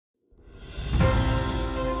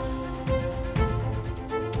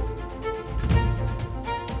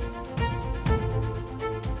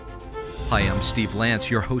Hi, I'm Steve Lance,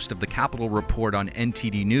 your host of the Capitol Report on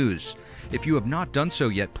NTD News. If you have not done so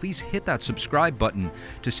yet, please hit that subscribe button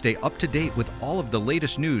to stay up to date with all of the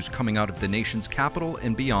latest news coming out of the nation's capital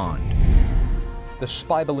and beyond. The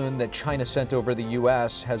spy balloon that China sent over the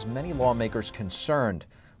U.S. has many lawmakers concerned.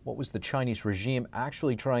 What was the Chinese regime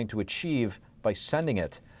actually trying to achieve by sending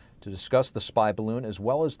it? To discuss the spy balloon as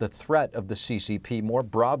well as the threat of the CCP more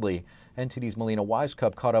broadly, NTD's Melina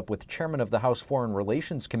Wisecup caught up with Chairman of the House Foreign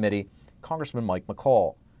Relations Committee, Congressman Mike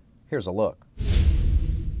McCaul. Here's a look.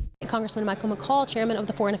 Congressman Michael McCaul, Chairman of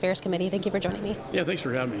the Foreign Affairs Committee. Thank you for joining me. Yeah, thanks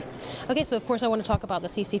for having me. Okay, so of course I want to talk about the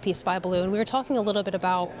CCP spy balloon. We were talking a little bit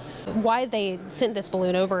about why they sent this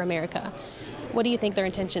balloon over America. What do you think their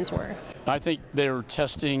intentions were? I think they were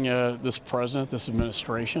testing this president, this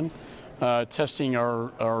administration, testing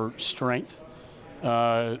our strength.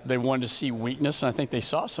 They wanted to see weakness, and I think they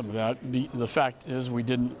saw some of that. The fact is we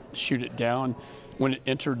didn't shoot it down. When it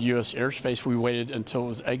entered U.S. airspace, we waited until it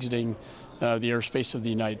was exiting the airspace of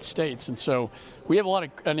the United States. And so we have a lot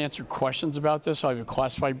of unanswered questions about this. I have a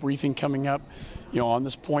classified briefing coming up, on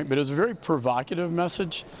this point. But it was a very provocative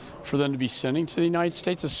message for them to be sending to the United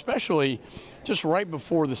States, especially just right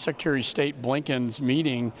before the Secretary of State Blinken's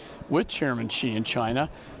meeting with Chairman Xi in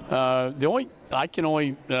China. I can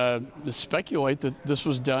only speculate that this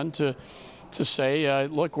was done to say,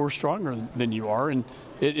 look, we're stronger than you are. And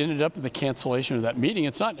it ended up in the cancellation of that meeting.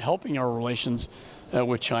 It's not helping our relations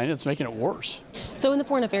with China. It's making it worse. So in the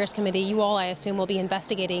Foreign Affairs Committee, you all, I assume, will be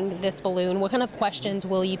investigating this balloon. What kind of questions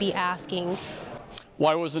will you be asking?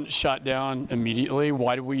 Why wasn't it shot down immediately?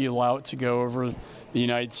 Why did we allow it to go over the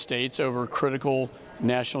United States, over critical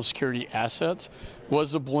national security assets?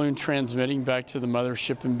 Was the balloon transmitting back to the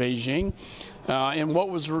mothership in Beijing? And what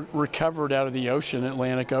was recovered out of the ocean,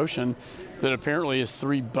 Atlantic Ocean, that apparently is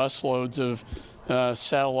 3 busloads of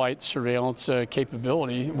satellite surveillance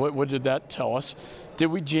capability? What did that tell us? Did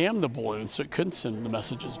we jam the balloon so it couldn't send the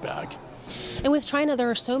messages back? And with China, there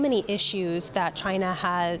are so many issues that China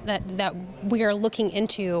has that we are looking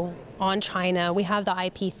into on China. We have the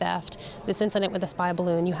IP theft, this incident with the spy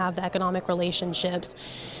balloon, you have the economic relationships.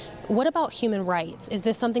 What about human rights? Is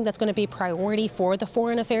this something that's going to be a priority for the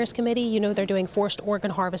Foreign Affairs Committee? You know they're doing forced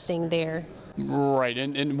organ harvesting there. Right,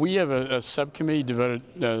 and we have a subcommittee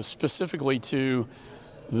devoted specifically to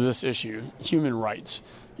this issue, human rights.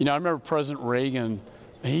 I remember President Reagan,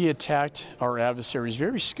 he attacked our adversaries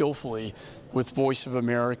very skillfully with Voice of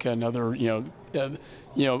America and other,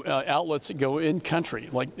 outlets that go in country.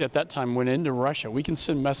 Like at that time, went into Russia. We can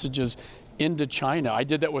send messages into China. I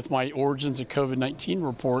did that with my Origins of COVID-19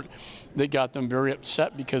 report that got them very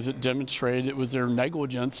upset because it demonstrated it was their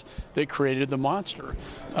negligence that created the monster.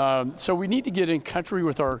 So we need to get in country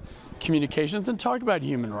with our communications and talk about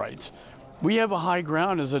human rights. We have a high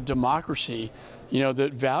ground as a democracy,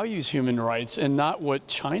 that values human rights and not what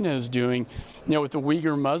China is doing, with the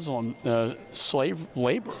Uyghur Muslim slave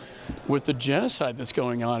labor, with the genocide that's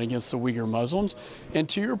going on against the Uyghur Muslims. And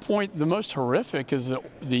to your point, the most horrific is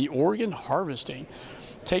the organ harvesting,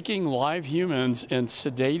 taking live humans and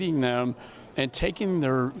sedating them and taking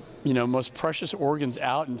their, most precious organs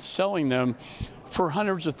out and selling them for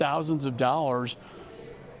hundreds of thousands of dollars.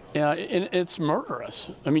 And it's murderous.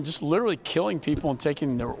 Just literally killing people and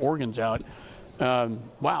taking their organs out.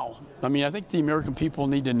 Wow. I think the American people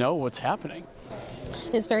need to know what's happening.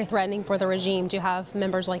 It's very threatening for the regime to have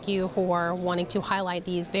members like you who are wanting to highlight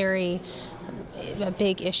these very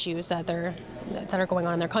big issues that are going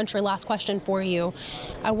on in their country. Last question for you.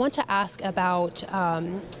 I want to ask about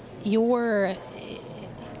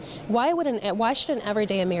why should an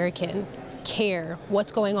everyday American care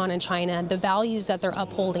what's going on in China, the values that they're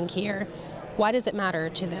upholding here? Why does it matter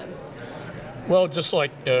to them? Well, just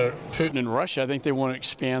like Putin and Russia, I think they want to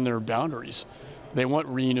expand their boundaries. They want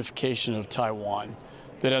reunification of Taiwan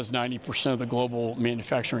that has 90% of the global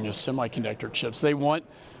manufacturing of semiconductor chips. They want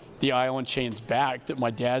the island chains back that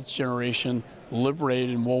my dad's generation liberated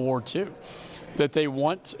in World War II. That they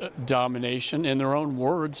want domination, in their own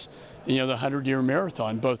words, the 100-year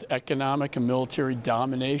marathon, both economic and military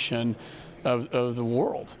domination of the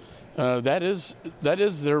world. That is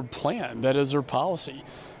their plan. That is their policy.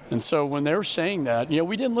 And so when they're saying that,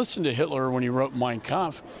 we didn't listen to Hitler when he wrote Mein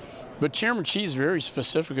Kampf, but Chairman Xi is very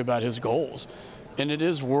specific about his goals. And it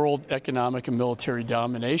is world economic and military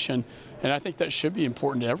domination. And I think that should be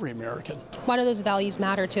important to every American. Why do those values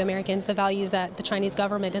matter to Americans, the values that the Chinese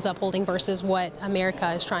government is upholding versus what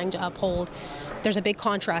America is trying to uphold? There's a big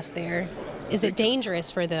contrast there. Is it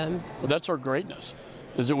dangerous for them? Well, that's our greatness,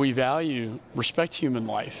 is that we respect human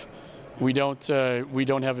life. we don't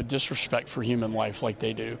have a disrespect for human life like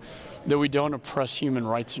they do, that we don't oppress human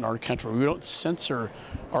rights in our country, we don't censor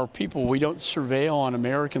our people, we don't surveil on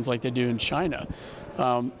Americans like they do in China.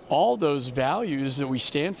 All those values that we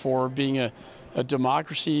stand for, being a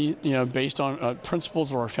democracy, based on principles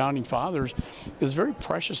of our founding fathers, is very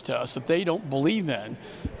precious to us that they don't believe in,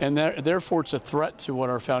 and therefore it's a threat to what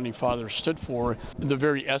our founding fathers stood for, the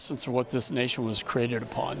very essence of what this nation was created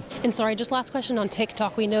upon. And sorry, just last question on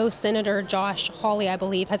TikTok. We know Senator Josh Hawley, I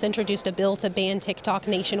believe, has introduced a bill to ban TikTok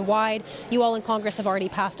nationwide. You all in Congress have already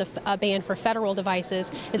passed a ban for federal devices.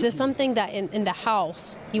 Is this something that in the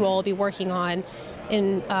House you all will be working on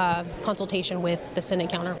in consultation with the Senate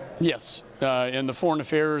counter? Yes, and the Foreign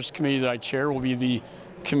Affairs Committee that I chair will be the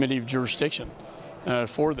committee of jurisdiction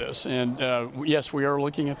for this. And yes, we are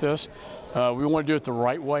looking at this. We want to do it the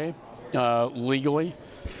right way, legally,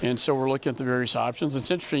 and so we're looking at the various options. It's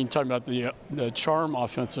interesting talking about the charm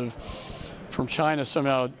offensive from China,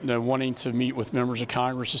 somehow wanting to meet with members of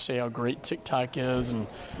Congress to say how great TikTok is. And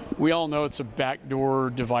we all know it's a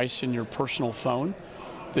backdoor device in your personal phone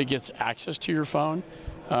that gets access to your phone.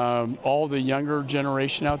 All the younger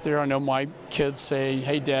generation out there, I know my kids say,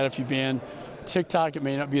 hey, Dad, if you ban TikTok, it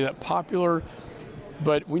may not be that popular,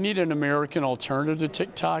 but we need an American alternative to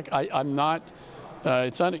TikTok.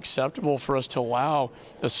 It's unacceptable for us to allow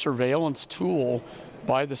a surveillance tool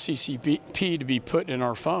by the CCP to be put in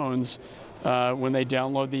our phones when they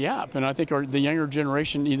download the app. And I think the younger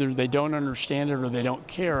generation, either they don't understand it or they don't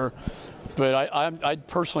care. But I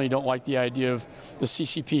personally don't like the idea of the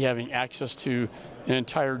CCP having access to an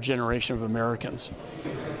entire generation of Americans.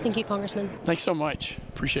 Thank you, Congressman. Thanks so much.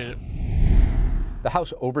 Appreciate it. The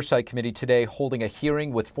House Oversight Committee today holding a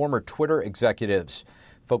hearing with former Twitter executives,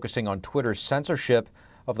 focusing on Twitter's censorship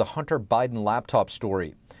of the Hunter Biden laptop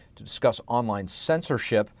story. To discuss online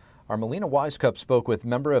censorship, our Melina Wisecup spoke with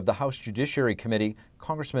member of the House Judiciary Committee,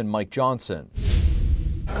 Congressman Mike Johnson.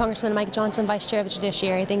 Congressman Mike Johnson, Vice Chair of the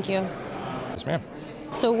Judiciary. Thank you. Yes, ma'am.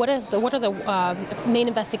 So what are the main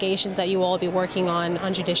investigations that you all will be working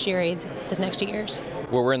on Judiciary this next 2 years?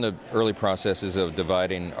 Well, we're in the early processes of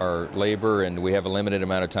dividing our labor, and we have a limited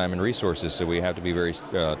amount of time and resources, so we have to be very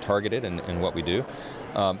targeted in what we do.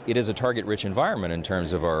 It is a target-rich environment in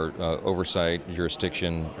terms of our oversight,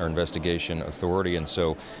 jurisdiction, our investigation authority, and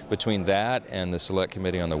so between that and the Select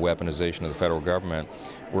Committee on the Weaponization of the Federal Government,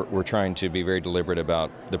 we're trying to be very deliberate about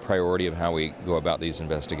the priority of how we go about these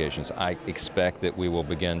investigations. I expect that we will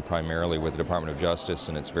begin primarily with the Department of Justice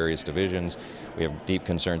and its various divisions. We have deep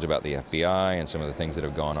concerns about the FBI and some of the things that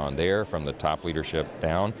have gone on there from the top leadership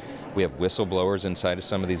down. We have whistleblowers inside of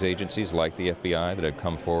some of these agencies like the FBI that have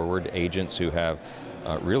come forward, agents who have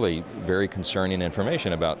really very concerning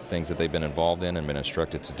information about things that they've been involved in and been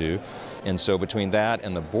instructed to do. And so between that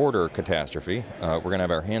and the border catastrophe, we're going to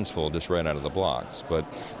have our hands full just right out of the blocks.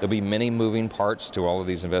 But there'll be many moving parts to all of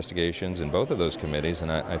these investigations in both of those committees,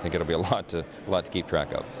 and I think it'll be a lot to keep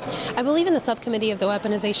track of. I believe in the subcommittee of the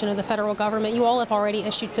weaponization of the federal government, you all have already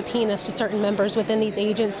issued subpoenas to certain members within these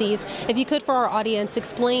agencies. If you could, for our audience,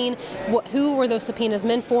 explain who were those subpoenas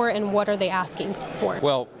meant for and what are they asking for?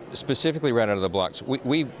 Well, specifically right out of the blocks,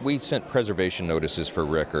 we sent preservation notices for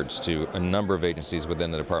records to a number of agencies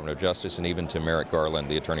within the Department of Justice and even to Merrick Garland,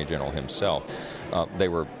 the Attorney General himself. They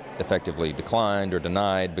were effectively declined or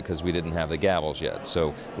denied because we didn't have the gavels yet.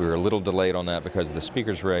 So we were a little delayed on that because of the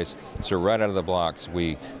speaker's race. So right out of the blocks,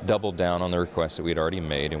 we doubled down on the requests that we'd already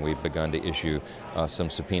made, and we've begun to issue some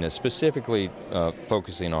subpoenas, specifically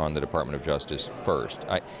focusing on the Department of Justice first.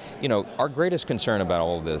 Our greatest concern about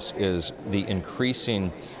all of this is the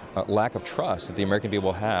increasing lack of trust that the American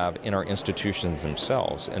people have in our institutions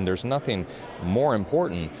themselves. And there's nothing more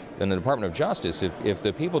important than the Department of Justice. If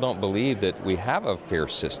the people don't believe that we have a fair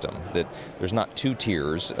system, that there's not two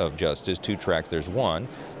tiers of justice, two tracks, there's one,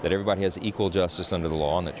 that everybody has equal justice under the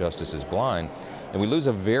law and that justice is blind, then we lose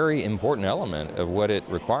a very important element of what it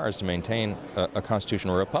requires to maintain a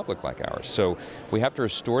constitutional republic like ours. So we have to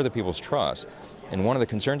restore the people's trust. And one of the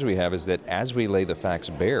concerns we have is that as we lay the facts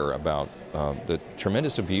bare about the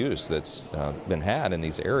tremendous abuse that's been had in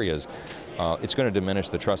these areas, it's going to diminish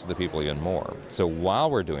the trust of the people even more. So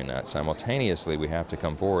while we're doing that, simultaneously we have to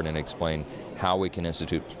come forward and explain how we can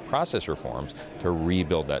institute process reforms to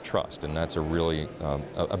rebuild that trust. And that's a really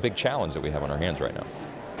a big challenge that we have on our hands right now.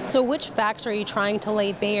 So which facts are you trying to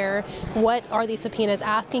lay bare? What are these subpoenas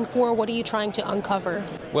asking for? What are you trying to uncover?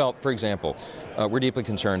 Well, for example, we're deeply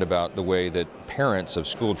concerned about the way that parents of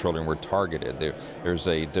school children were targeted. There's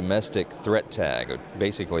a domestic threat tag.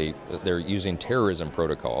 Basically, they're using terrorism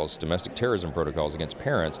protocols, domestic terrorism protocols against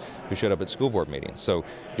parents who showed up at school board meetings. So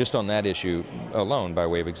just on that issue alone, by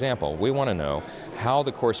way of example, we want to know how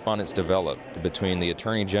the correspondence developed between the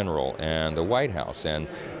Attorney General and the White House and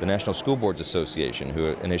the National School Boards Association, who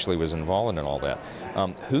initially was involved in all that.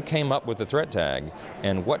 Who came up with the threat tag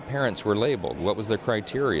and what parents were labeled? What was their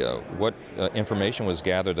criteria? What information was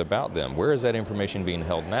gathered about them? Where is that information being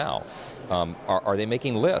held now? Are they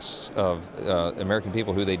making lists of American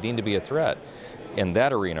people who they deem to be a threat in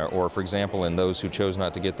that arena, or for example in those who chose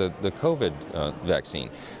not to get the COVID vaccine?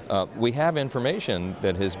 We have information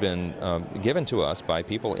that has been given to us by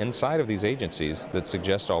people inside of these agencies that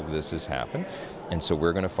suggest all of this has happened, and so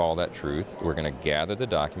we're going to follow that truth. We're going to gather the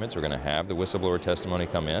documents, we're going to have the whistleblower testimony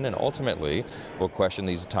come in, and ultimately we'll question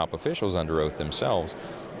these top officials under oath themselves,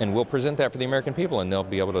 and we'll present that for the American people, and they'll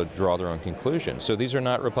be able to draw their own conclusions. So these are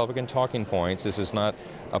not Republican talking points. This is not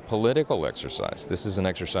a political exercise. This is an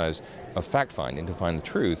exercise of fact-finding to find the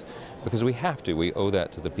truth, because we have to. We owe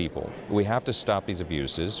that to the people. We have to stop these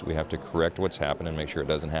abuses. We have to correct what's happened and make sure it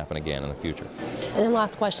doesn't happen again in the future. And then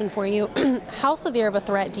last question for you. How severe of a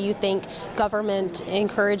threat do you think government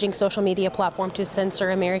encouraging social media platform to censor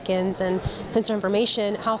Americans and censor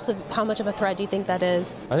information, how much of a threat do you think that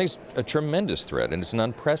is? I think it's a tremendous threat, and it's an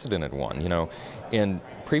unprecedented one. You know, in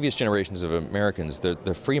previous generations of Americans,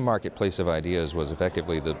 the free marketplace of ideas was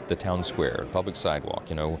effectively the town square, public sidewalk.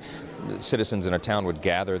 You know, citizens in a town would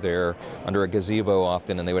gather there under a gazebo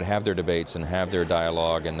often, and they would have their debates and have their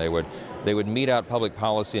dialogue, and they would meet out public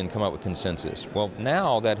policy and come up with consensus. Well,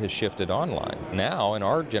 now that has shifted online. Now, in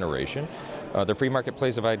our generation, the free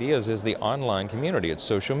marketplace of ideas is the online community. It's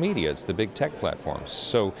social media. It's the big tech platforms.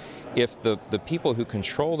 So if the people who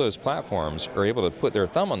control those platforms are able to put their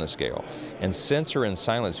thumb on the scale and censor and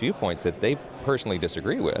silence viewpoints that they personally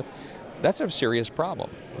disagree with, that's a serious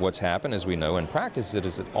problem. What's happened, as we know in practice,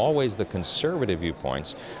 is that always the conservative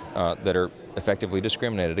viewpoints that are effectively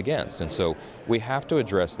discriminated against. And so we have to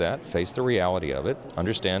address that, face the reality of it,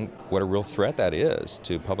 understand what a real threat that is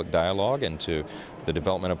to public dialogue and to the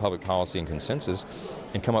development of public policy and consensus,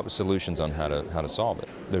 and come up with solutions on how to solve it.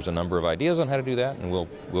 There's a number of ideas on how to do that, and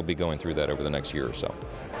we'll be going through that over the next year or so.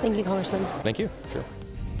 Thank you, Congressman. Thank you. Sure.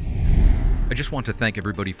 I just want to thank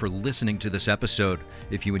everybody for listening to this episode.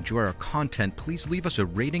 If you enjoy our content, please leave us a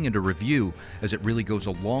rating and a review, as it really goes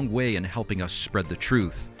a long way in helping us spread the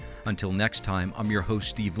truth. Until next time, I'm your host,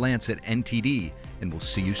 Steve Lance at NTD, and we'll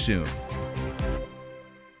see you soon.